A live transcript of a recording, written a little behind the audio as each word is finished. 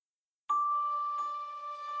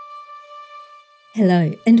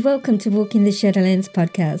Hello, and welcome to Walking the Shadowlands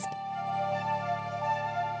podcast.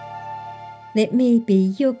 Let me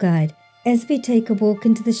be your guide as we take a walk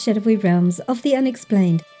into the shadowy realms of the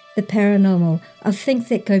unexplained, the paranormal, of things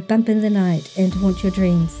that go bump in the night and haunt your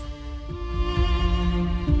dreams.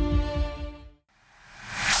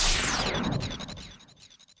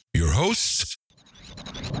 Your hosts?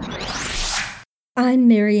 I'm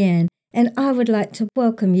Marianne, and I would like to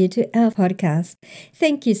welcome you to our podcast.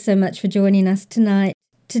 Thank you so much for joining us tonight,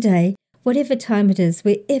 today, whatever time it is,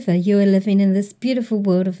 wherever you are living in this beautiful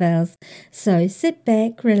world of ours. So sit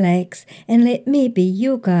back, relax, and let me be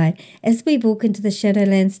your guide as we walk into the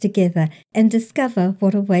Shadowlands together and discover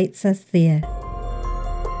what awaits us there.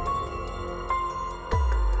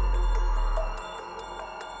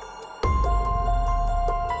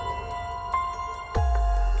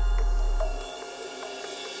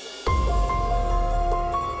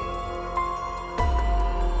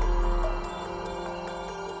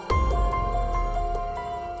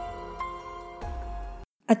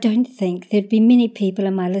 I don't think there'd be many people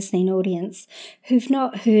in my listening audience who've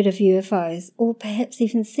not heard of UFOs or perhaps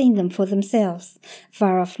even seen them for themselves,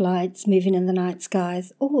 far-off lights moving in the night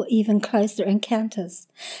skies or even closer encounters.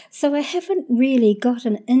 So I haven't really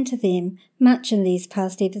gotten into them much in these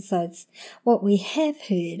past episodes. What we have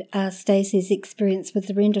heard are Stacey's experience with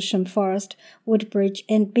the Rendlesham Forest, Woodbridge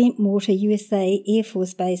and Bentwater USA Air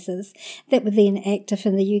Force bases that were then active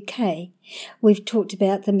in the UK. We've talked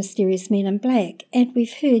about the mysterious men in black, and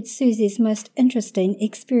we've heard Susie's most interesting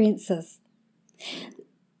experiences.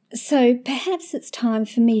 So perhaps it's time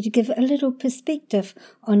for me to give a little perspective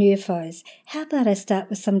on UFOs. How about I start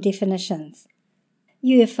with some definitions?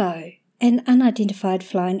 UFO, an unidentified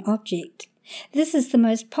flying object. This is the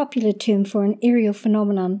most popular term for an aerial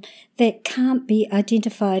phenomenon that can't be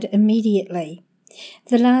identified immediately.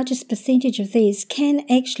 The largest percentage of these can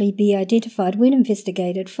actually be identified when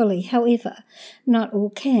investigated fully. However, not all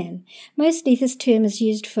can. Mostly this term is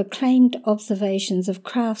used for claimed observations of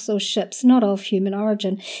crafts or ships not of human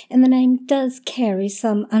origin, and the name does carry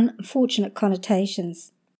some unfortunate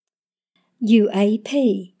connotations.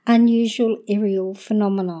 UAP, Unusual Aerial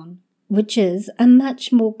Phenomenon, which is a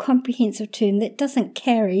much more comprehensive term that doesn't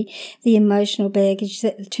carry the emotional baggage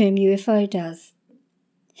that the term UFO does.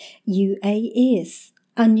 UAS,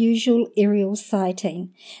 Unusual Aerial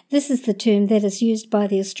Sighting. This is the term that is used by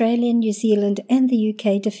the Australian, New Zealand and the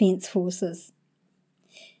UK Defence Forces.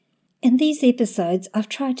 In these episodes, I've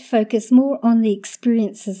tried to focus more on the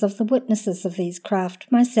experiences of the witnesses of these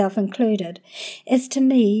craft, myself included. As to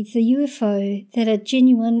me, the UFO that are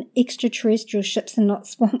genuine extraterrestrial ships and not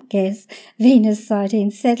swamp gas, Venus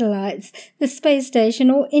sightings, satellites, the space station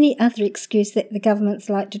or any other excuse that the governments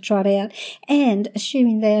like to trot out, and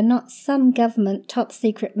assuming they are not some government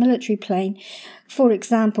top-secret military plane, for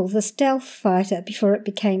example, the stealth fighter before it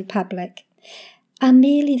became public, are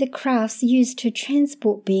merely the crafts used to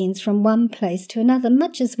transport beings from one place to another,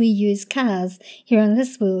 much as we use cars here on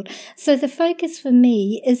this world. So the focus for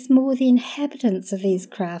me is more the inhabitants of these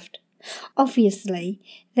craft. Obviously,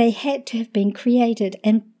 they had to have been created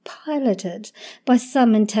and piloted by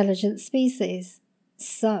some intelligent species.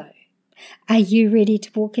 So, are you ready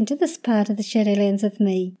to walk into this part of the Shadowlands with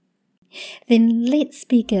me? Then let's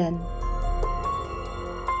begin.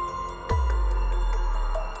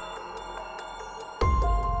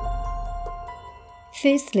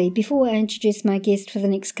 Firstly, before I introduce my guest for the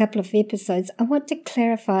next couple of episodes, I want to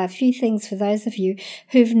clarify a few things for those of you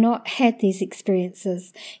who've not had these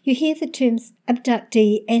experiences. You hear the terms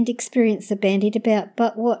abductee and experiencer bandied about,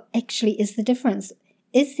 but what actually is the difference?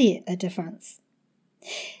 Is there a difference?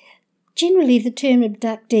 Generally, the term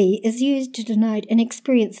abductee is used to denote an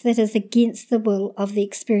experience that is against the will of the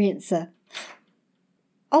experiencer.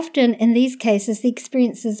 Often in these cases, the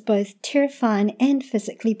experience is both terrifying and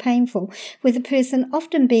physically painful, with the person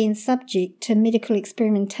often being subject to medical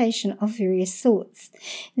experimentation of various sorts.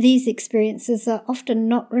 These experiences are often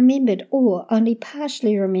not remembered or only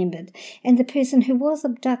partially remembered, and the person who was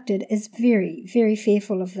abducted is very, very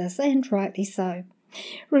fearful of this, and rightly so.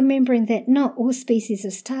 Remembering that not all species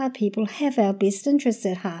of star people have our best interests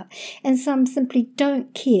at heart, and some simply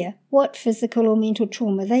don't care what physical or mental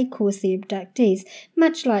trauma they cause the abductees,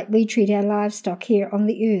 much like we treat our livestock here on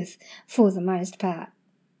the earth, for the most part.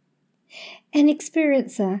 An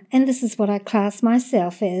experiencer, and this is what I class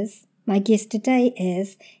myself as, my guest today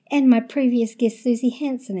as, and my previous guest Susie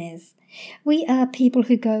Hansen as. We are people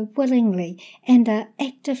who go willingly and are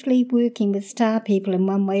actively working with star people in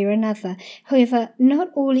one way or another. However, not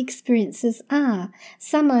all experiences are.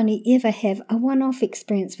 Some only ever have a one-off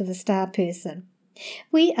experience with a star person.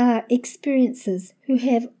 We are experiencers who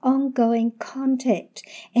have ongoing contact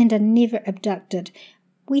and are never abducted.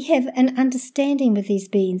 We have an understanding with these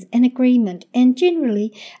beings, an agreement, and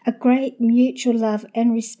generally a great mutual love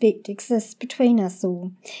and respect exists between us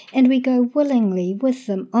all, and we go willingly with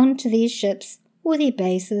them onto their ships or their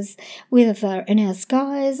bases, whether they're in our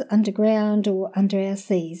skies, underground, or under our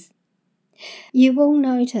seas. You will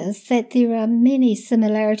notice that there are many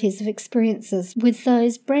similarities of experiences with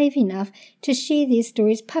those brave enough to share their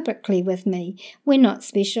stories publicly with me. We're not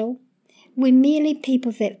special. We're merely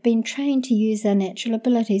people that have been trained to use our natural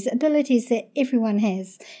abilities that everyone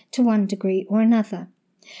has to one degree or another.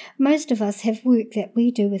 Most of us have work that we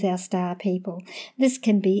do with our star people. This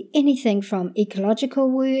can be anything from ecological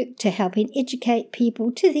work to helping educate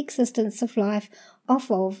people to the existence of life off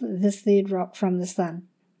of this third rock from the sun.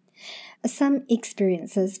 Some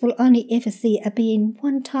experiences will only ever see a being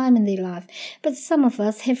one time in their life, but some of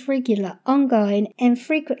us have regular, ongoing, and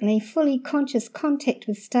frequently fully conscious contact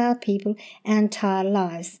with star people our entire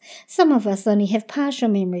lives. Some of us only have partial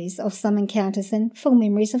memories of some encounters and full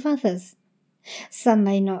memories of others. Some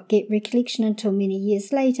may not get recollection until many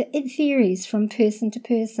years later. It varies from person to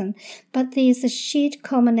person, but there's a shared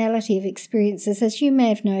commonality of experiences, as you may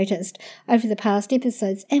have noticed over the past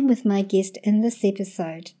episodes and with my guest in this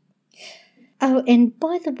episode. Oh, and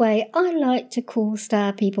by the way, I like to call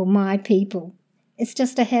star people my people. It's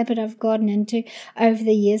just a habit I've gotten into over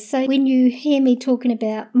the years. So when you hear me talking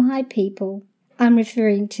about my people, I'm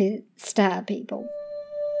referring to star people.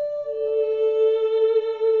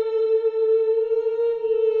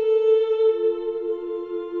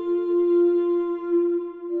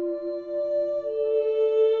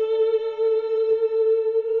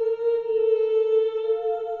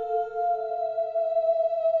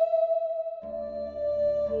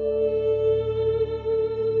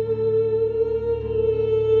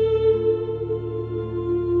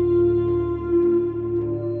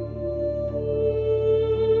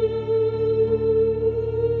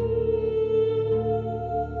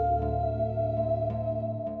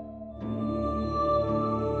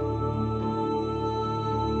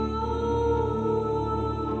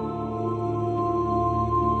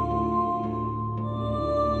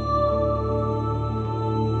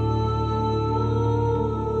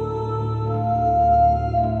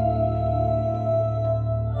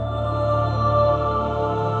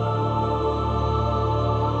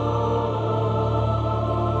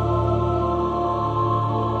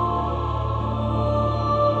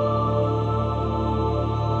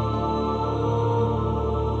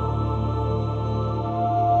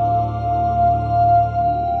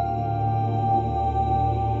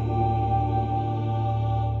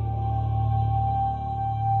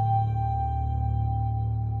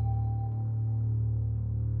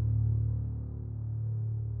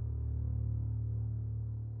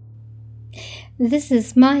 This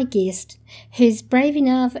is my guest, who's brave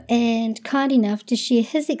enough and kind enough to share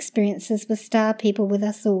his experiences with star people with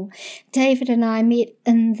us all. David and I met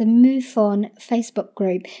in the MUFON Facebook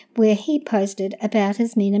group, where he posted about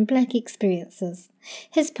his Men in Black experiences.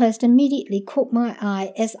 His post immediately caught my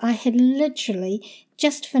eye, as I had literally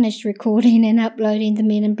just finished recording and uploading the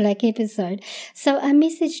Men in Black episode, so I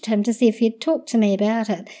messaged him to see if he'd talk to me about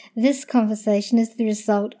it. This conversation is the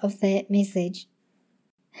result of that message.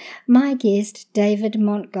 My guest, David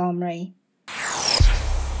Montgomery.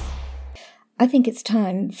 I think it's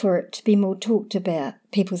time for it to be more talked about,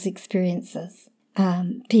 people's experiences,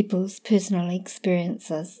 people's personal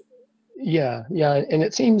experiences. Yeah, and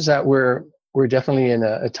it seems that we're definitely in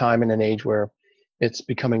a time and an age where it's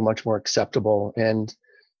becoming much more acceptable. And,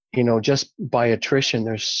 just by attrition,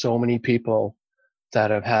 there's so many people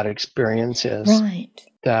that have had experiences Right.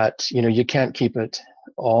 that, you can't keep it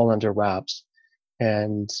all under wraps.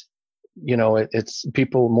 And, it's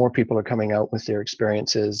more people are coming out with their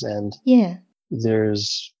experiences, and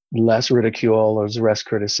there's less ridicule, there's less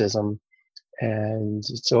criticism. And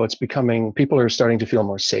so people are starting to feel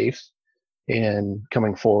more safe in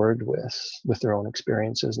coming forward with their own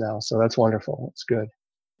experiences now. So that's wonderful. It's good.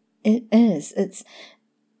 It is.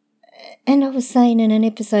 And I was saying in an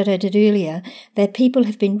episode I did earlier that people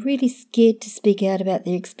have been really scared to speak out about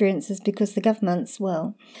their experiences because the governments,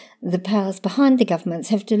 the powers behind the governments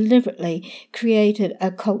have deliberately created a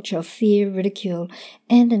culture of fear, ridicule,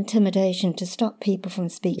 and intimidation to stop people from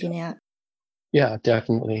speaking out. Yeah,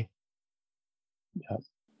 definitely. Yeah.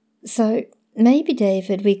 So maybe,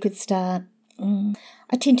 David, we could start. I'm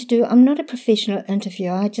not a professional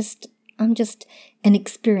interviewer. I'm just an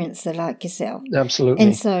experiencer like yourself. Absolutely.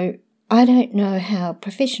 And so I don't know how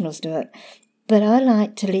professionals do it, But I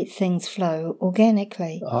like to let things flow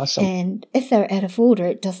organically. Awesome. And if they're out of order,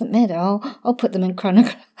 it doesn't matter. I'll put them in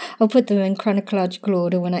chronological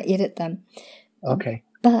order when I edit them. Okay.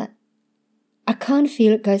 But I kind of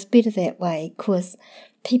feel it goes better that way because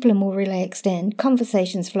people are more relaxed and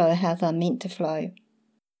conversations flow how they're meant to flow.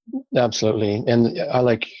 Absolutely. And I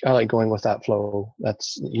like going with that flow.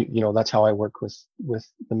 That's, that's how I work with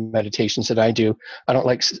the meditations that I do. I don't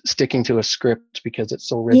like sticking to a script because it's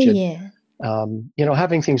so rigid. Yeah.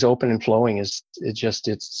 Having things open and flowing it's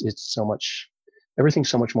so much, everything's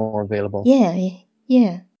so much more available.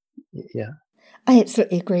 Yeah. I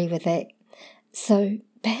absolutely agree with that. So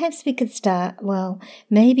perhaps we could start,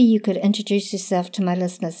 maybe you could introduce yourself to my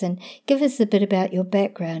listeners and give us a bit about your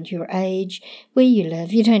background, your age, where you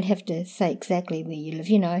live. You don't have to say exactly where you live,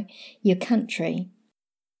 your country.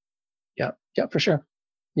 Yeah, for sure.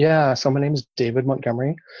 Yeah, so my name is David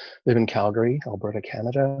Montgomery. I live in Calgary, Alberta,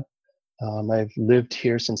 Canada. I've lived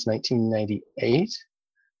here since 1998.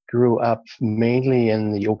 Grew up mainly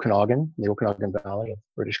in the Okanagan Valley of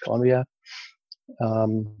British Columbia.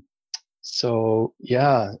 So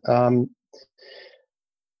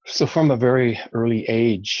from a very early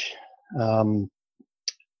age,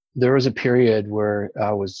 there was a period where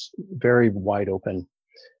I was very wide open.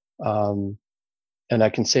 And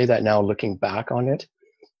I can say that now looking back on it.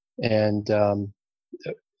 And,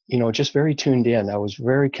 just very tuned in. I was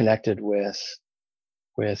very connected with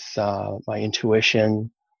my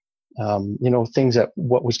intuition, things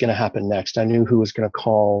what was going to happen next. I knew who was going to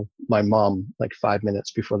call my mom like 5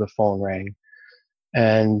 minutes before the phone rang.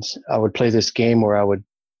 And I would play this game where I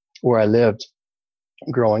lived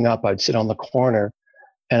growing up. I'd sit on the corner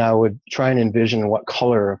and I would try and envision what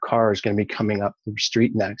color a car is going to be coming up the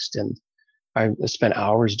street next. And I spent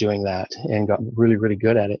hours doing that and got really, really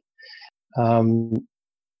good at it.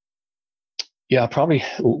 Probably,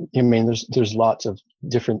 there's lots of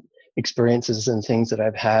different experiences and things that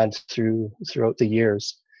I've had throughout the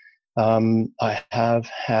years. I have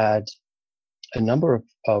had a number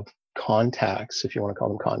of contacts, if you want to call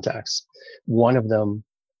them contacts. One of them,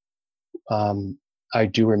 I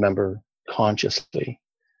do remember consciously.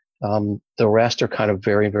 The rest are kind of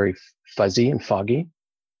very, very fuzzy and foggy.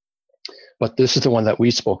 But this is the one that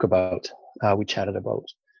we spoke about, we chatted about.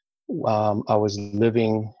 I was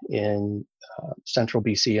living in central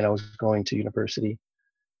BC and I was going to university.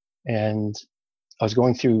 And I was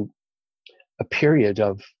going through a period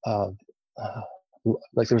of there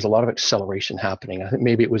was a lot of acceleration happening. I think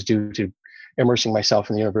maybe it was due to immersing myself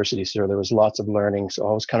in the university. So there was lots of learning. So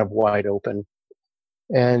I was kind of wide open.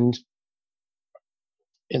 And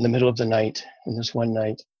in the middle of the night, in this one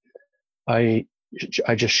night, I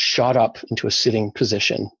just shot up into a sitting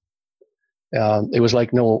position. It was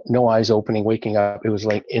like no eyes opening, waking up. It was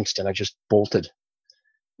like instant. I just bolted.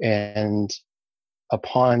 And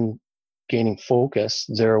upon gaining focus,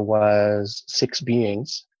 there was 6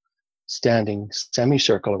 beings standing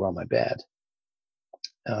semicircle around my bed.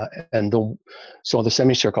 So the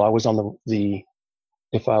semicircle, I was on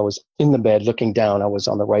if I was in the bed looking down, I was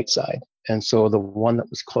on the right side. And so the one that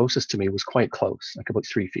was closest to me was quite close, like about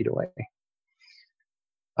 3 feet away.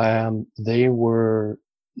 They were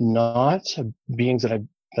not beings that I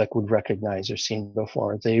would recognize or seen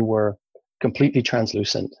before. They were completely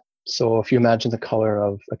translucent. So if you imagine the color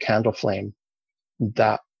of a candle flame,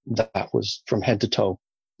 that was from head to toe.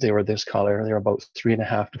 They were this color. They were about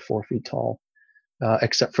 3.5 to 4 feet tall,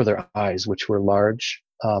 except for their eyes, which were large,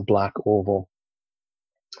 black oval.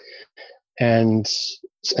 And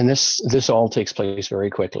this all takes place very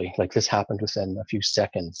quickly. Like this happened within a few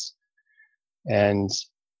seconds. And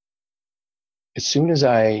as soon as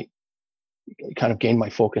I kind of gained my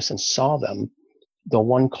focus and saw them, the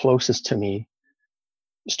one closest to me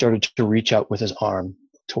started to reach out with his arm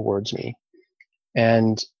towards me.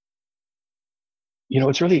 And,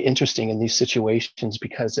 it's really interesting in these situations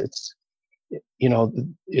because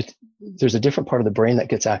there's a different part of the brain that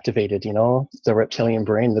gets activated, the reptilian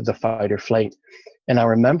brain, the fight or flight. And I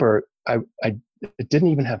remember I didn't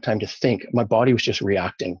even have time to think. My body was just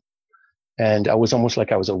reacting. And I was almost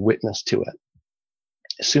like I was a witness to it.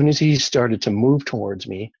 As soon as he started to move towards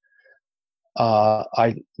me,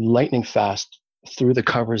 I lightning fast threw the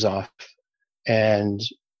covers off and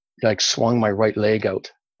swung my right leg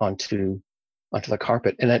out onto the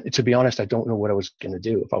carpet. And to be honest, I don't know what I was going to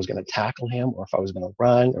do, if I was going to tackle him or if I was going to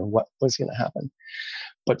run or what was going to happen.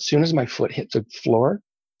 But as soon as my foot hit the floor,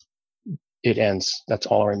 it ends. That's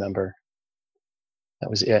all I remember. That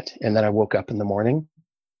was it. And then I woke up in the morning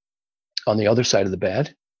on the other side of the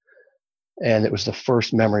bed. And it was the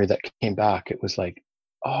first memory that came back. It was like,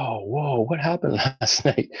 oh, whoa, what happened last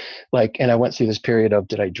night? And I went through this period of,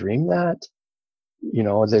 did I dream that?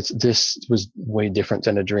 this was way different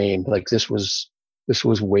than a dream. Like this was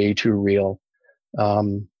way too real.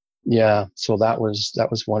 Yeah, so that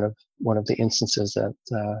was one of the instances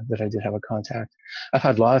that I did have a contact. I've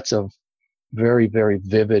had lots of very, very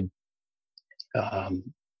vivid, I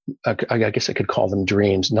guess I could call them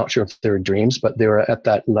dreams. Not sure if they're dreams, but they were at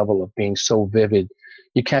that level of being so vivid,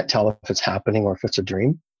 you can't tell if it's happening or if it's a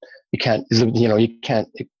dream. You can't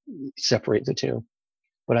separate the two.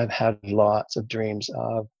 But I've had lots of dreams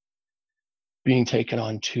of being taken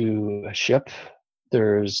onto a ship.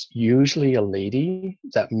 There's usually a lady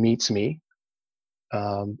that meets me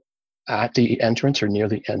at the entrance or near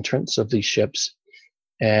the entrance of these ships.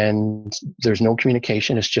 And there's no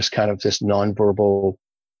communication. It's just kind of this nonverbal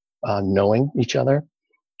knowing each other.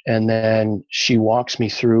 And then she walks me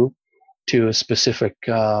through to a specific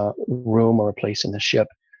room or a place in the ship.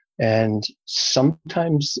 And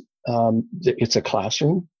sometimes it's a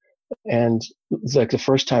classroom. And like the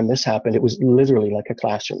first time this happened, it was literally like a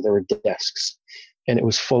classroom. There were desks, and it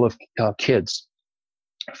was full of kids,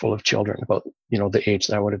 full of children, about the age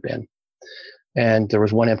that I would have been. And there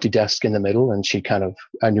was one empty desk in the middle, and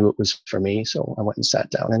I knew it was for me, so I went and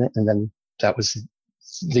sat down in it, and then that was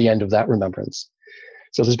the end of that remembrance.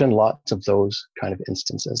 So there's been lots of those kind of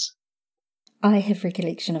instances. I have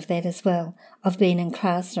recollection of that as well, of being in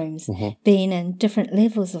classrooms, being in different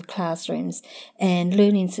levels of classrooms and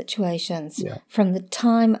learning situations from the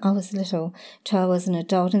time I was little till I was an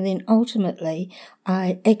adult. And then ultimately,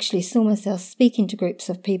 I actually saw myself speaking to groups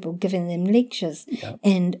of people, giving them lectures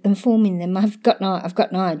and informing them. I've got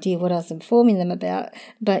no idea what I was informing them about,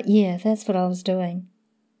 but yeah, that's what I was doing.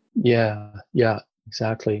 Yeah,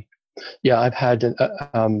 exactly. Yeah, I've had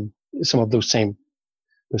some of those same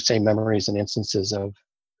memories and instances of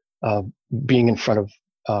being in front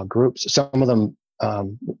of groups. Some of them,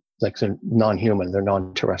 like they're non-human, they're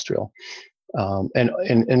non-terrestrial, and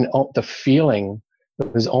the feeling,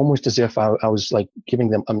 it was almost as if I was like giving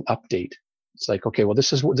them an update. It's like, okay, well,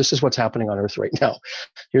 this is what's happening on Earth right now.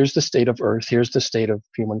 Here's the state of Earth. Here's the state of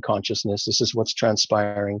human consciousness. This is what's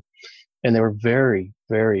transpiring, and they were very,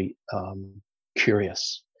 very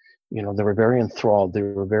curious. They were very enthralled. They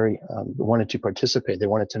were very wanted to participate. They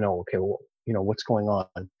wanted to know, okay, well, what's going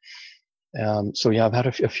on. So yeah, I've had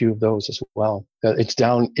a few of those as well.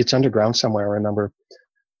 It's underground somewhere. I remember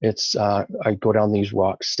it's I go down these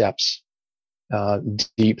rock steps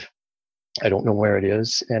deep. I don't know where it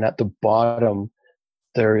is, and at the bottom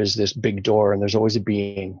there is this big door, and there's always a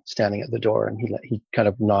being standing at the door, and he kind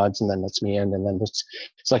of nods and then lets me in, and then it's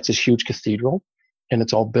like this huge cathedral. And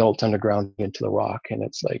it's all built underground into the rock, and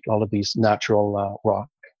it's like all of these natural rock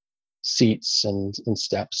seats and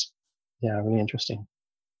steps. Yeah, really interesting.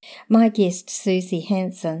 My guest, Susie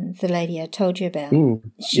Hanson, the lady I told you about,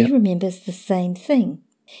 she remembers the same thing,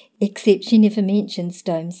 except she never mentioned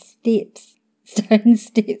stone steps. Stone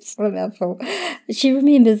steps, what a mouthful. She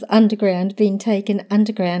remembers underground, being taken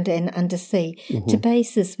underground and undersea to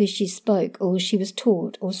bases where she spoke or she was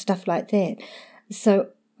taught or stuff like that.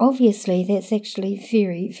 So obviously, that's actually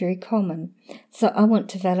very, very common. So I want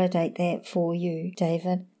to validate that for you,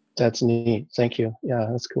 David. That's neat. Thank you. Yeah,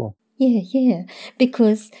 that's cool. Yeah.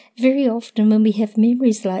 Because very often when we have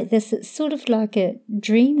memories like this, it's sort of like a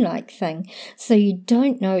dream-like thing. So you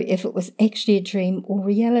don't know if it was actually a dream or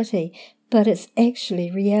reality, but it's actually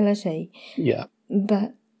reality. Yeah.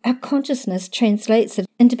 But our consciousness translates it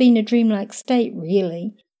into being a dreamlike state,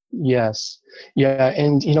 really. Yes. Yeah.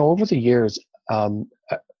 And, over the years,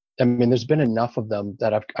 I mean, there's been enough of them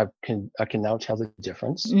that I can now tell the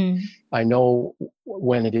difference. I know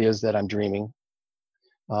when it is that I'm dreaming,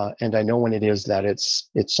 and I know when it is that it's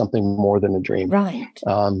something more than a dream. Right.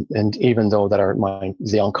 And even though that our mind,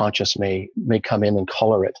 the unconscious, may come in and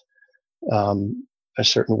color it a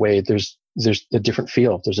certain way, there's a different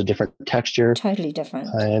feel. There's a different texture. Totally different.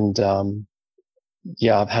 And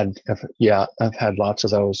I've had lots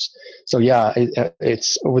of those. So yeah,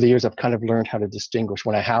 it's over the years I've kind of learned how to distinguish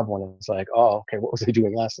when I have one. It's like, oh, okay, what was I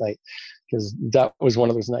doing last night? Because that was one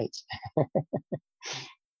of those nights.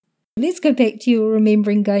 Let's go back to your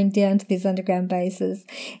remembering going down to these underground bases.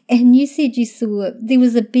 And you said you saw there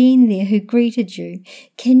was a being there who greeted you.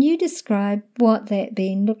 Can you describe what that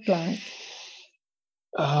being looked like?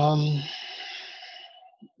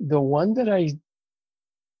 The one that I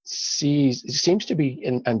see seems to be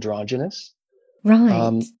androgynous.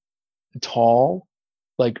 Right. Tall,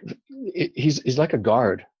 like he's like a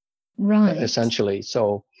guard. Right. Essentially.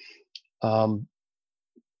 So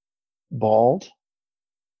bald.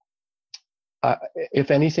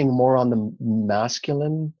 If anything, more on the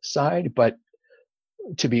masculine side, but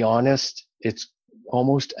to be honest, it's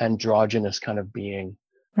almost androgynous kind of being.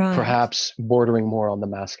 perhaps bordering more on the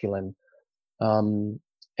masculine.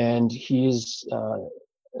 And he's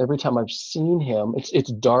every time I've seen him,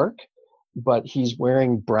 it's dark, but he's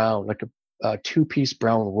wearing brown, like a two-piece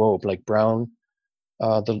brown robe, like brown.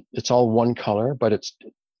 It's all one color, but it's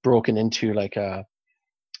broken into like a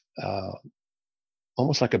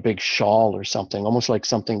almost like a big shawl or something, almost like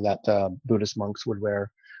something that Buddhist monks would wear,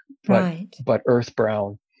 but earth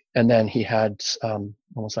brown. And then he had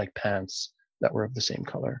almost like pants that were of the same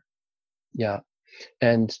color. Yeah,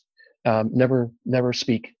 and never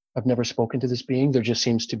speak. I've never spoken to this being. There just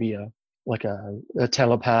seems to be a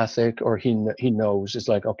telepathic, or he knows. It's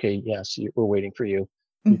like, okay, yes, we're waiting for you.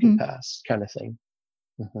 You can pass, kind of thing.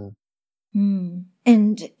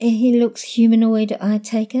 And he looks humanoid, I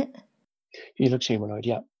take it? He looks humanoid,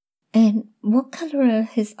 yeah. And what color are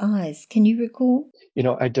his eyes? Can you recall?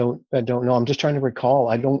 I don't know. I'm just trying to recall.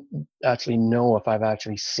 I don't actually know if I've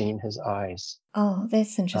actually seen his eyes. Oh,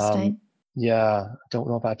 that's interesting. Yeah, I don't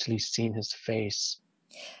know if I've actually seen his face.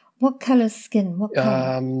 What color skin? What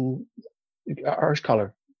color? Earth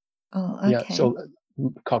color. Oh, okay. Yeah, so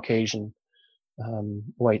Caucasian,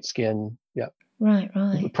 white skin. Yeah. Right.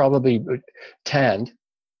 Probably tanned,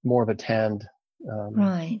 more of a tanned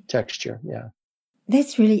right. texture. Yeah.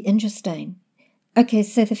 That's really interesting. Okay,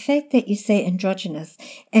 so the fact that you say androgynous,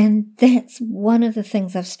 and that's one of the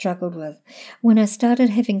things I've struggled with. When I started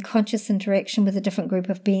having conscious interaction with a different group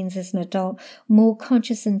of beings as an adult, more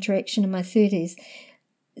conscious interaction in my 30s,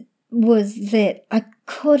 was that I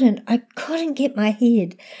couldn't get my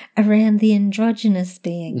head around the androgynous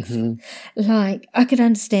beings. Like, I could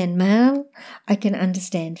understand male, I can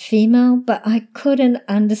understand female, but I couldn't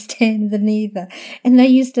understand the neither. And they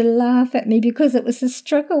used to laugh at me because it was a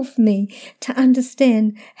struggle for me to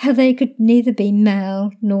understand how they could neither be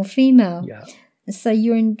male nor female. Yeah. So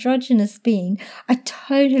your androgynous being, I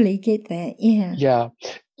totally get that. Yeah. Yeah.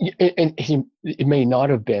 And it may not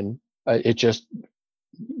have been, it just,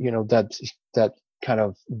 that kind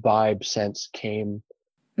of vibe sense came,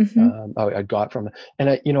 I got from it. And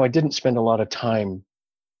I didn't spend a lot of time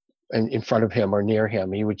in front of him or near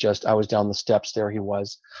him. I was down the steps, there he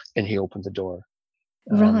was, and he opened the door.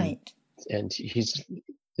 Right. And he's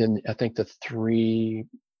in, I think, the three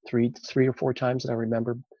or four times that I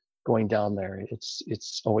remember going down there,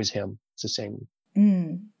 it's always him. It's the same.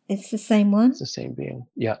 It's the same one? It's the same being.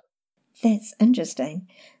 Yeah. That's interesting.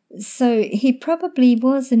 So he probably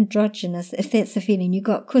was androgynous, if that's the feeling you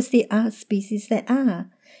got, because there are species that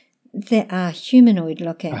are humanoid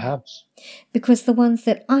looking. Perhaps. Because the ones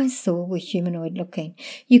that I saw were humanoid looking.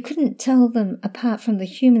 You couldn't tell them apart from the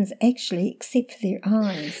humans actually, except for their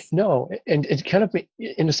eyes. No, and it kind of,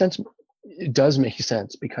 in a sense, it does make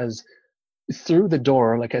sense, because through the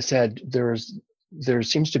door, like I said, there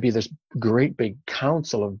seems to be this great big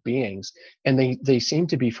council of beings, and they seem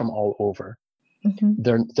to be from all over.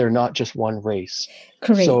 They're not just one race.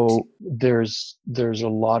 Correct. So there's a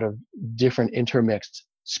lot of different intermixed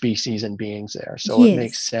species and beings there. So It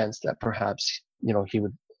makes sense that perhaps he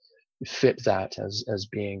would fit that as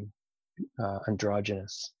being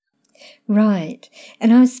androgynous. Right.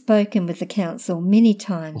 And I've spoken with the council many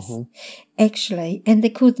times, actually, and they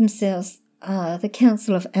called themselves the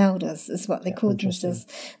Council of Elders is what they called themselves.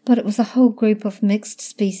 But it was a whole group of mixed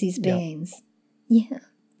species beings. Yeah.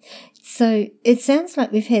 So it sounds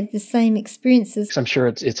like we've had the same experiences. I'm sure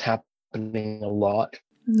it's happening a lot.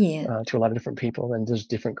 Yeah. To a lot of different people, and there's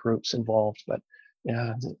different groups involved. But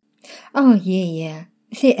yeah. Oh yeah.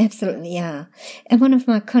 There absolutely are. And one of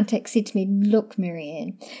my contacts said to me, "Look,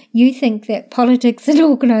 Marianne, you think that politics and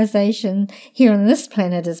organisation here on this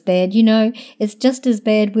planet is bad. It's just as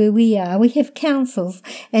bad where we are. We have councils,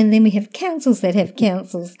 and then we have councils that have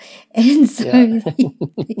councils. And so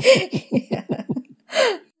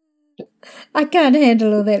I can't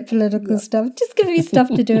handle all that political stuff. Just give me stuff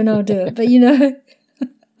to do and I'll do it. But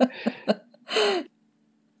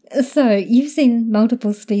So you've seen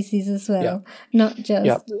multiple species as well, not just...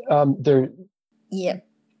 Yeah.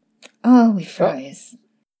 Oh, we froze.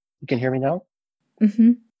 You can hear me now?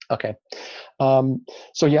 Mm-hmm. Okay.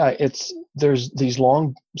 So yeah, there's these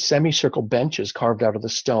long semicircle benches carved out of the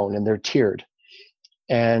stone, and they're tiered.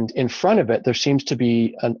 And in front of it, there seems to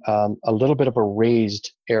be a little bit of a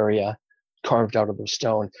raised area carved out of the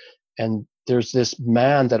stone. And there's this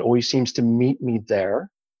man that always seems to meet me there.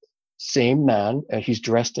 Same man. He's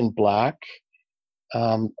dressed in black.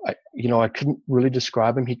 I couldn't really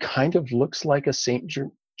describe him. He kind of looks like a Saint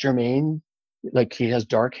Germain, like he has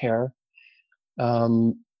dark hair.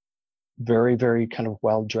 Very, very kind of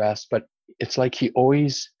well dressed, but it's like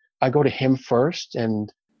I go to him first,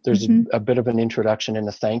 and there's a bit of an introduction and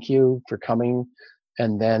a thank you for coming,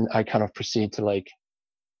 and then I kind of proceed to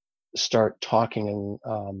start talking,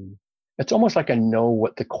 and it's almost like I know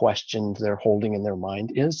what the question they're holding in their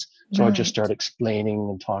mind is. So I'll just start explaining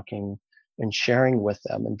and talking and sharing with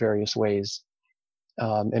them in various ways.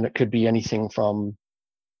 And it could be anything from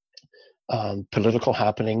political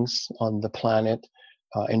happenings on the planet,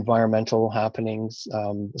 environmental happenings,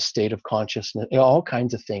 state of consciousness, all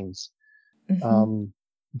kinds of things. Mm-hmm.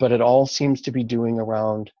 But it all seems to be doing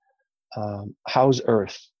around how's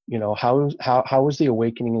Earth? How is the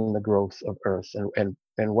awakening and the growth of Earth, and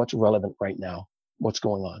what's relevant right now? What's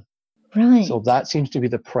going on? Right. So that seems to be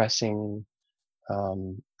the pressing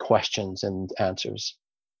questions and answers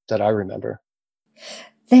that I remember.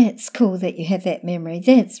 That's cool that you have that memory.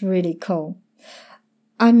 That's really cool.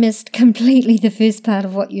 I missed completely the first part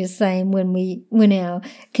of what you were saying when our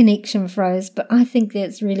connection froze, but I think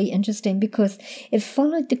that's really interesting because it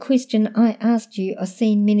followed the question I asked you of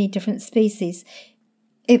seeing many different species.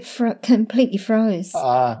 It completely froze.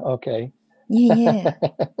 Okay. Yeah.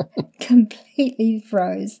 Completely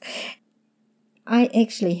froze. I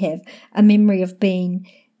actually have a memory of being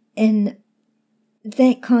in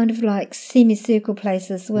that kind of like semicircle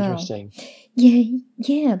place as well. Interesting.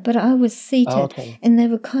 Yeah, but I was seated and they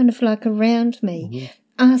were kind of like around me,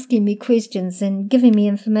 asking me questions and giving me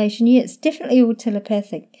information. Yeah, it's definitely all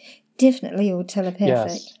telepathic.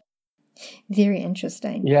 Yes. Very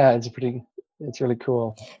interesting. Yeah, it's really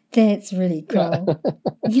cool. That's really cool.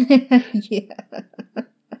 Yeah.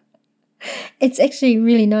 It's actually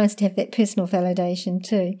really nice to have that personal validation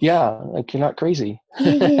too. Yeah, like you're not crazy.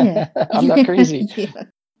 Yeah. I'm not crazy. Yeah.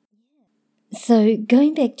 So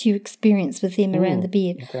going back to your experience with them around the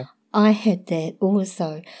bed, I had that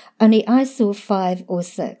also. Only I saw 5 or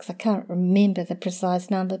 6. I can't remember the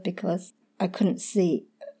precise number because I couldn't see.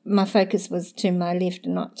 My focus was to my left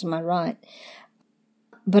and not to my right.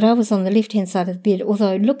 But I was on the left-hand side of the bed,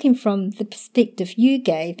 although looking from the perspective you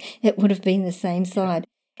gave, it would have been the same side.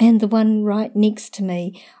 And the one right next to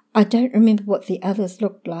me, I don't remember what the others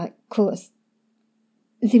looked like, of course.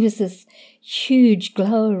 There was this huge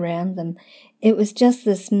glow around them. It was just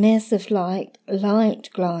this massive light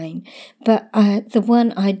glowing. But the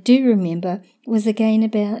one I do remember was again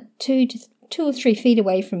about 2 or 3 feet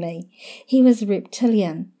away from me. He was a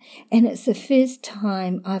reptilian. And it's the first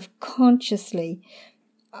time I've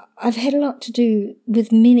had a lot to do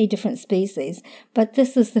with many different species, but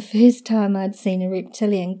this is the first time I'd seen a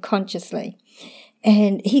reptilian consciously.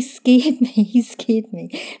 And he scared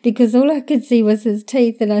me because all I could see was his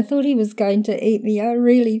teeth and I thought he was going to eat me. I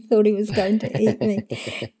really thought he was going to eat me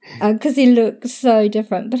because he looked so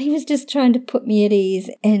different. But he was just trying to put me at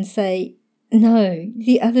ease and say, no.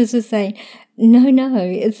 The others were saying, no,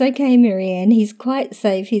 it's okay, Marianne. He's quite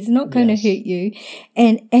safe. He's not going to hurt you.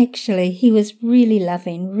 And actually, he was really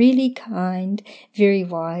loving, really kind, very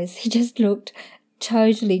wise. He just looked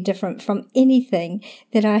totally different from anything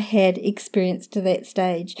that I had experienced to that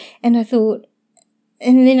stage. And I thought,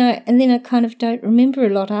 and then I kind of don't remember a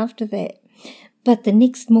lot after that. But the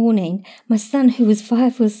next morning, my son, who was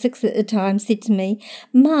 5 or 6 at the time, said to me,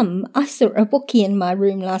 Mum, I saw a Wookiee in my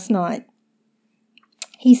room last night.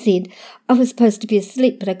 He said, I was supposed to be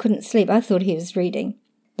asleep, but I couldn't sleep. I thought he was reading.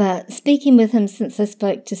 But speaking with him since I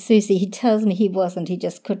spoke to Susie, he tells me he wasn't. He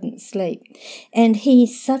just couldn't sleep. And he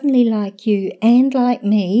suddenly, like you and like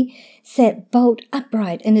me, sat bolt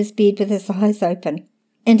upright in his bed with his eyes open.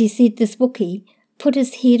 And he said this Wookiee put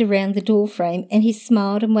his head around the door frame and he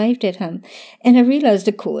smiled and waved at him. And I realised,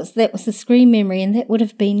 of course, that was a screen memory and that would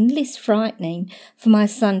have been less frightening for my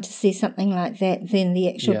son to see something like that than the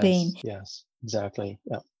actual being. Yes, exactly.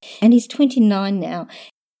 Yeah. And he's 29 now.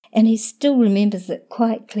 And he still remembers it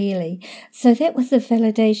quite clearly. So that was a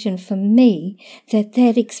validation for me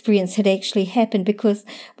that experience had actually happened, because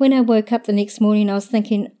when I woke up the next morning, I was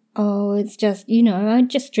thinking, oh, it's just, I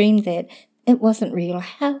just dreamed that. It wasn't real.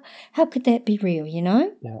 How could that be real,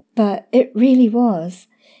 Yeah. But it really was.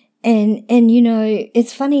 And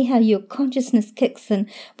it's funny how your consciousness kicks in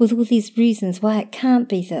with all these reasons why it can't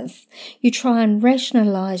be this. You try and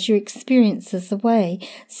rationalize your experiences away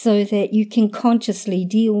so that you can consciously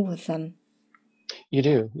deal with them. You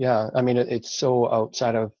do, yeah. I mean, it's so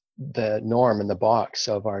outside of the norm and the box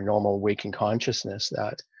of our normal waking consciousness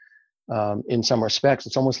that in some respects,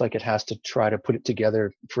 it's almost like it has to try to put it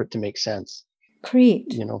together for it to make sense.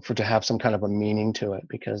 Correct. For to have some kind of a meaning to it,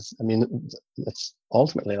 because I mean, that's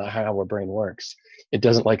ultimately how our brain works. It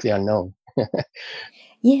doesn't like the unknown.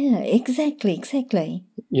 Yeah, exactly.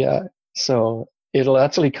 Yeah. So it'll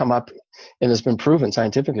actually come up, and it's been proven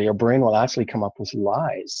scientifically, your brain will actually come up with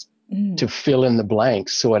lies to fill in the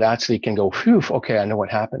blanks. So it actually can go, whew, okay, I know what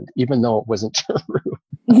happened, even though it wasn't true.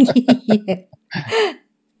 Yeah.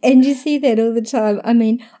 And you see that all the time. I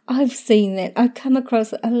mean, I've seen that. I've come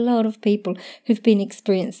across a lot of people who've been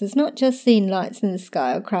experiencers, not just seen lights in the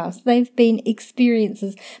sky or crafts. They've been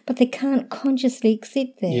experiencers, but they can't consciously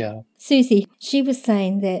accept that. Yeah. Susie, she was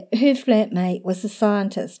saying that her flatmate was a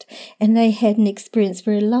scientist and they had an experience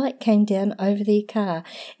where a light came down over their car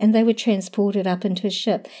and they were transported up into a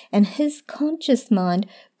ship, and his conscious mind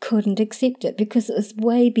couldn't accept it because it was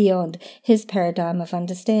way beyond his paradigm of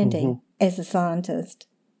understanding as a scientist.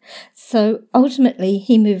 So ultimately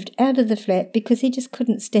he moved out of the flat because he just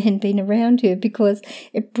couldn't stand being around her, because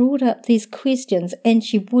it brought up these questions and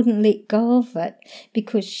she wouldn't let go of it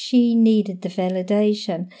because she needed the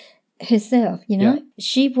validation herself, you know. Yeah.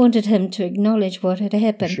 She wanted him to acknowledge what had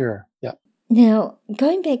happened. Sure, yeah. Now,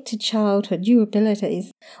 going back to childhood, your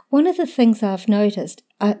abilities, one of the things I've noticed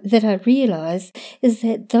that I realise is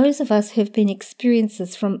that those of us who've been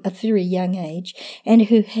experiencers from a very young age and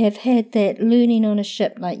who have had that learning on a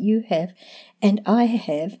ship like you have and I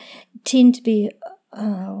have, tend to be,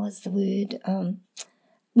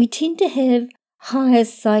 we tend to have higher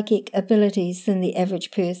psychic abilities than the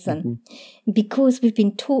average person because we've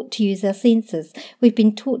been taught to use our senses. We've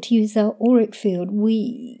been taught to use our auric field.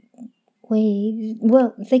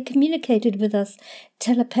 They communicated with us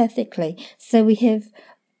telepathically, so we have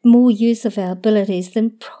more use of our abilities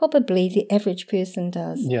than probably the average person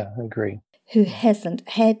does. Yeah, I agree. Who hasn't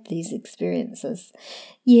had these experiences.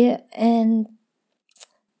 Yeah, and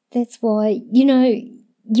that's why, you know,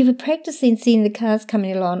 you were practicing seeing the cars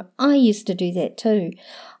coming along. I used to do that too.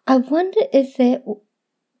 I wonder if that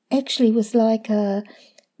actually was like a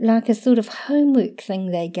sort of homework thing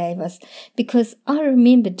they gave us, because I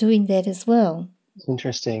remember doing that as well.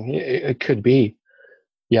 Interesting. It could be.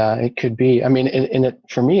 Yeah, it could be. I mean, and it,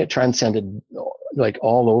 for me, it transcended like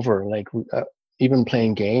all over, like even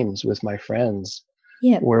playing games with my friends,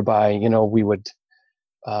 whereby, you know, we would,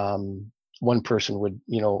 one person would,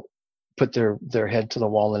 you know, put their head to the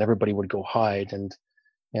wall and everybody would go hide. And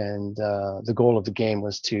the goal of the game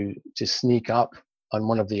was to sneak up on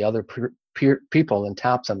one of the other people and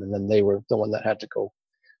tap them, and then they were the one that had to go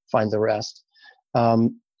find the rest.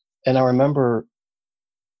 And I remember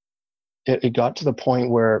it got to the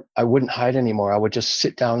point where I wouldn't hide anymore. I would just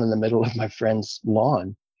sit down in the middle of my friend's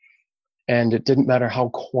lawn, and it didn't matter how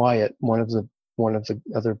quiet my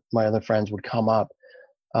other friends would come up.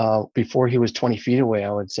 Before he was 20 feet away,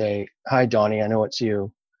 I would say, "Hi, Donnie, I know it's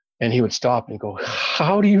you," and he would stop and go,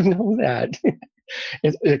 "How do you know that?"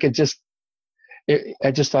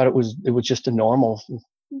 I just thought it was just a normal,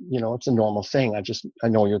 you know, it's a normal thing. I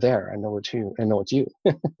know you're there. I know it's you. I know it's you.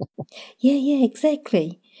 Yeah,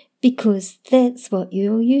 exactly. Because that's what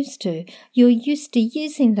you're used to. You're used to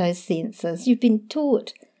using those senses. You've been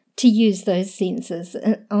taught to use those senses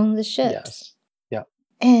on the ships. Yes. Yeah.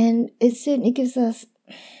 And it certainly gives us,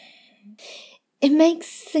 it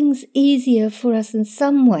makes things easier for us in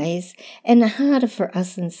some ways and harder for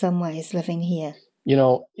us in some ways living here. You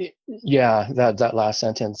know, yeah, that last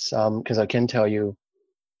sentence, because I can tell you,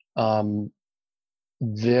 that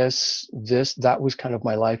was kind of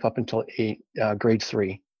my life up until grade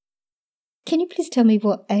 3. Can you please tell me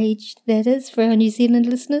what age that is for our New Zealand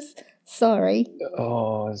listeners? Sorry.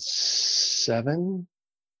 Oh, 7. I'm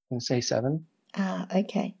gonna say 7. Ah,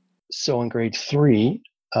 okay. So in grade 3,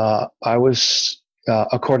 I was,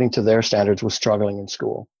 according to their standards, was struggling in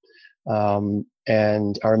school, and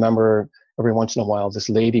I remember every once in a while, this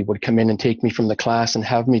lady would come in and take me from the class and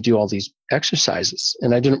have me do all these exercises.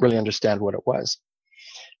 And I didn't really understand what it was.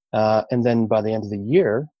 And then by the end of the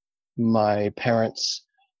year, my parents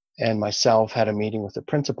and myself had a meeting with the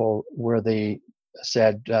principal where they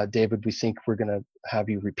said, "David, we think we're going to have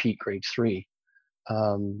you repeat grade 3.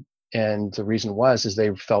 And the reason is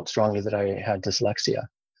they felt strongly that I had dyslexia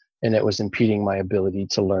and it was impeding my ability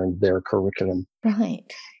to learn their curriculum.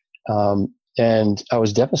 Right. And I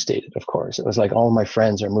was devastated, of course. It was like all my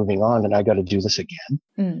friends are moving on and I got to do this again.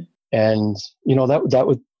 Mm. And, you know, that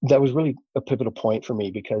was really a pivotal point for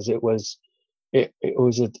me, because it was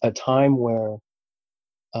a time where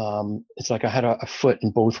it's like I had a foot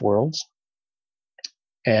in both worlds,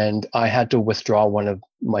 and I had to withdraw one of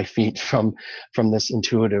my feet from this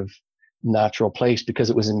intuitive, natural place because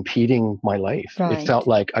it was impeding my life. Right. It felt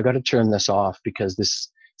like I got to turn this off because this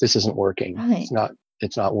isn't working. Right.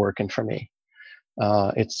 It's not working for me.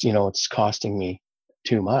 It's costing me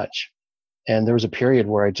too much. And there was a period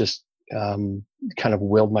where I just kind of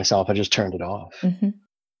willed myself. I just turned it off. Mm-hmm.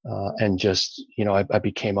 And just, I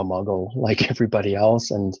became a muggle like everybody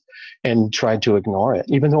else and tried to ignore it.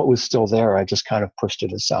 Even though it was still there, I just kind of pushed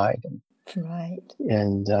it aside. Right.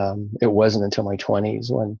 And it wasn't until my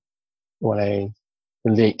 20s when I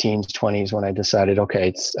late teens, 20s, when I decided,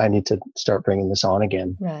 okay, I need to start bringing this on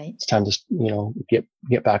again. Right. It's time to,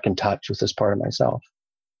 get back in touch with this part of myself.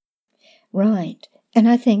 Right. And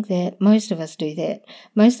I think that most of us do that.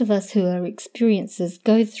 Most of us who are experiencers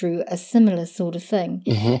go through a similar sort of thing,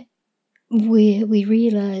 where we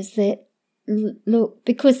realize that, look,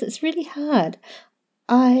 because it's really hard.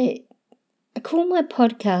 I call my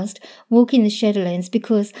podcast Walking the Shadowlands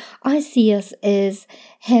because I see us as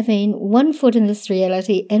having one foot in this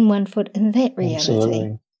reality and one foot in that reality.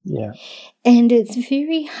 Absolutely. Yeah. And it's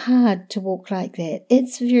very hard to walk like that.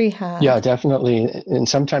 It's very hard. Yeah, definitely. And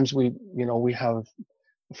sometimes we have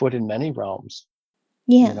a foot in many realms.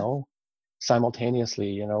 Yeah.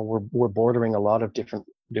 Simultaneously, we're bordering a lot of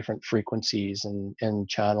different frequencies and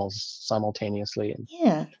channels simultaneously. And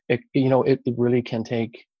yeah. It really can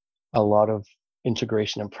take a lot of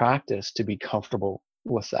integration and practice to be comfortable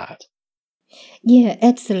with that. Yeah,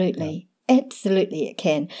 absolutely. Yeah. Absolutely it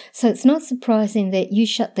can. So it's not surprising that you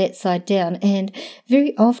shut that side down. And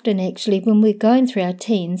very often, actually, when we're going through our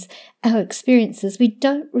teens, our experiences, we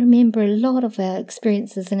don't remember a lot of our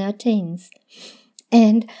experiences in our teens.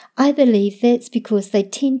 And I believe that's because they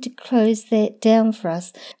tend to close that down for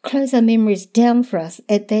us, close our memories down for us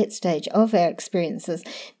at that stage of our experiences,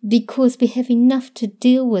 because we have enough to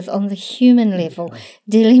deal with on the human level,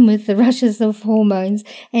 dealing with the rushes of hormones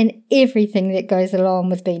and everything that goes along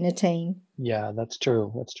with being a teen. Yeah, that's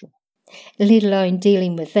true. That's true. Let alone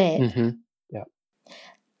dealing with that. Mm-hmm. Yeah.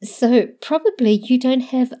 So probably you don't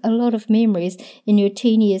have a lot of memories in your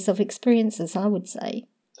teen years of experiences, I would say.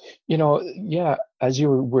 Yeah, as you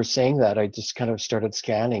were saying that, I just kind of started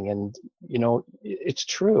scanning, and it's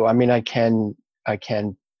true. I mean, I can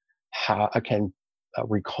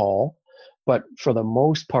recall, but for the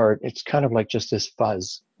most part, it's kind of like just this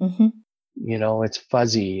fuzz. Mm-hmm. It's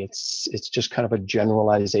fuzzy. It's just kind of a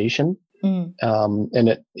generalization, and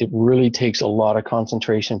it really takes a lot of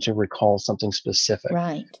concentration to recall something specific.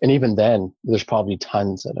 Right. And even then, there's probably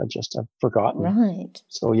tons that I just have forgotten. Right.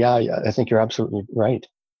 So yeah, I think you're absolutely right.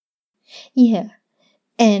 Yeah.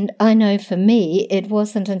 And I know for me, it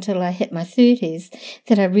wasn't until I hit my 30s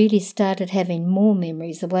that I really started having more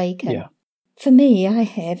memories awaken. Yeah. For me, I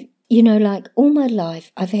have, like all my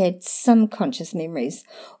life, I've had some conscious memories.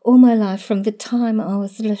 All my life, from the time I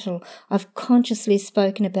was little, I've consciously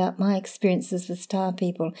spoken about my experiences with star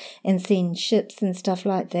people and seen ships and stuff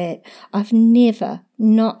like that. I've never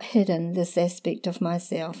not hidden this aspect of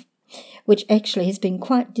myself, which actually has been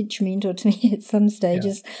quite detrimental to me at some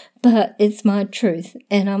stages, but it's my truth,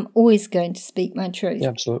 and I'm always going to speak my truth. Yeah,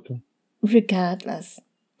 absolutely. Regardless.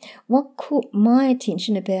 What caught my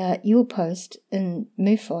attention about your post in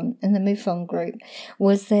MUFON, in the MUFON group,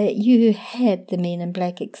 was that you had the Men in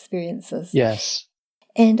Black experiences. Yes.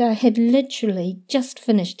 And I had literally just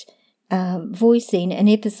finished voicing an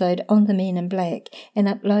episode on the Men in Black and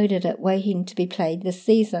uploaded it, waiting to be played this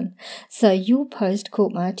season. So your post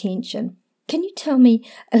caught my attention. Can you tell me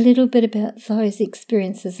a little bit about those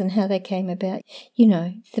experiences and how they came about?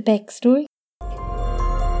 The backstory?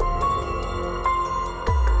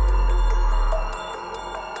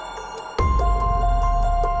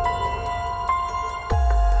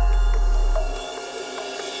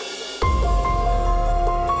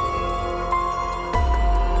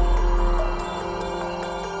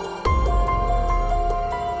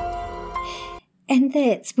 And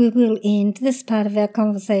that's where we'll end this part of our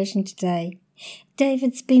conversation today.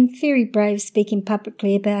 David's been very brave speaking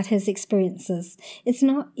publicly about his experiences. It's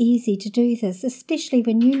not easy to do this, especially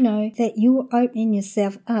when you know that you're opening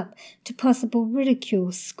yourself up to possible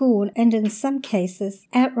ridicule, scorn, and in some cases,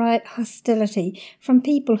 outright hostility from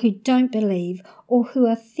people who don't believe or who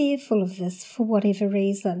are fearful of this for whatever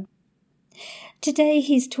reason. Today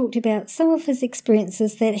he's talked about some of his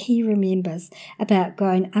experiences that he remembers, about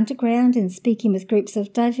going underground and speaking with groups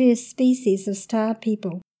of diverse species of star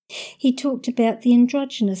people. He talked about the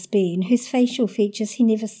androgynous being whose facial features he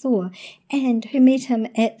never saw and who met him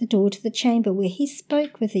at the door to the chamber where he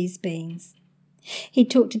spoke with these beings. He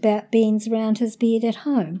talked about beings around his bed at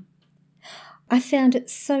home. I found it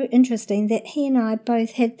so interesting that he and I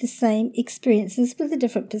both had the same experiences with a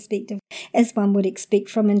different perspective, as one would expect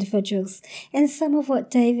from individuals, and some of what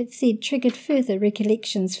David said triggered further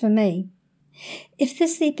recollections for me. If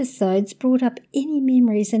this episode's brought up any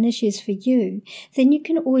memories and issues for you, then you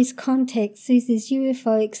can always contact Susie's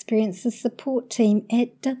UFO Experiences support team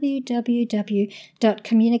at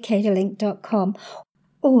www.communicatorlink.com,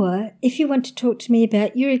 or if you want to talk to me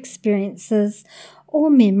about your experiences or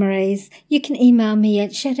memories, you can email me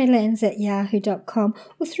at shadowlands@yahoo.com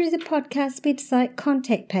or through the podcast website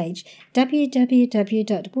contact page,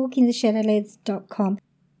 www.walkingtheshadowlands.com.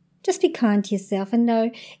 Just be kind to yourself and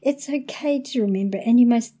know it's okay to remember, and you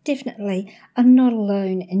most definitely are not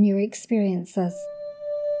alone in your experiences.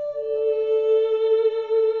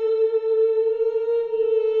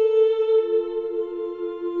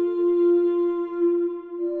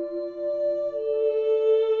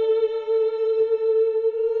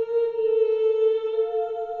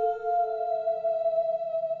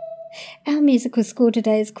 Our musical score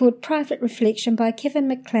today is called Private Reflection by Kevin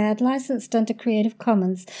MacLeod, licensed under Creative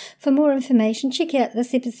Commons. For more information, check out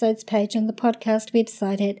this episode's page on the podcast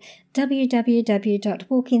website at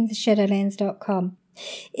www.walkingtheshadowlands.com.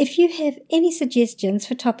 If you have any suggestions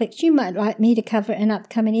for topics you might like me to cover in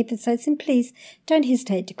upcoming episodes, then please don't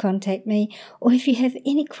hesitate to contact me. Or if you have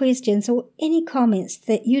any questions or any comments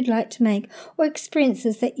that you'd like to make, or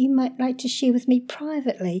experiences that you might like to share with me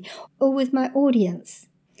privately or with my audience,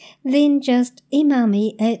 then just email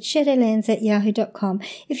me at shadowlands@yahoo.com.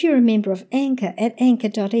 If you're a member of Anchor at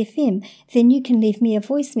anchor.fm, then you can leave me a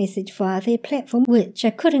voice message via their platform, which I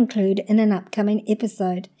could include in an upcoming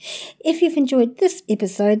episode. If you've enjoyed this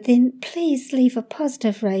episode, then please leave a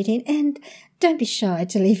positive rating, and don't be shy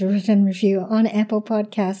to leave a written review on Apple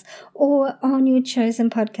Podcasts or on your chosen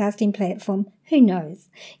podcasting platform. Who knows?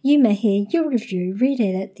 You may hear your review read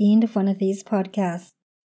out at the end of one of these podcasts.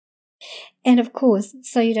 And of course,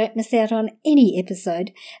 so you don't miss out on any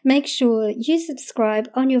episode, make sure you subscribe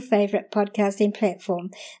on your favourite podcasting platform.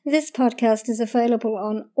 This podcast is available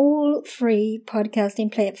on all free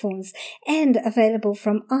podcasting platforms and available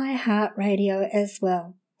from iHeartRadio as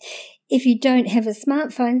well. If you don't have a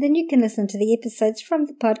smartphone, then you can listen to the episodes from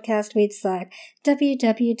the podcast website,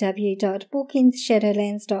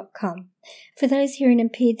 www.walkingtheshadowlands.com. For those hearing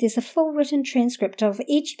impaired, there's a full written transcript of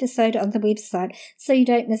each episode on the website, so you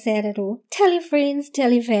don't miss out at all. Tell your friends,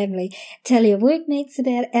 tell your family, tell your workmates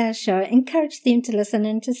about our show. Encourage them to listen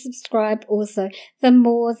and to subscribe also. The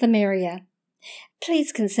more, the merrier.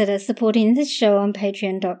 Please consider supporting this show on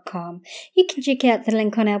patreon.com. You can check out the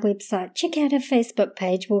link on our website, check out our Facebook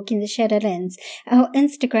page, Walking the Shadowlands, our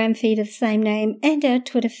Instagram feed of the same name, and our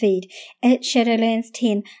Twitter feed at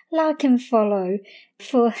Shadowlands10. Like and follow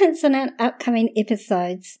for hints on our upcoming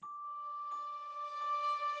episodes.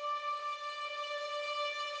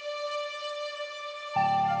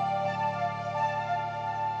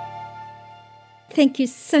 Thank you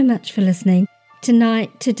so much for listening.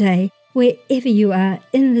 Tonight, today, wherever you are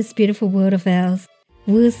in this beautiful world of ours.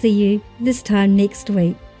 We'll see you this time next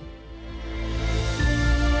week.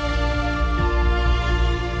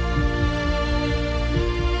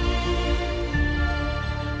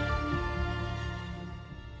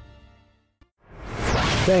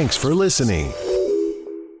 Thanks for listening.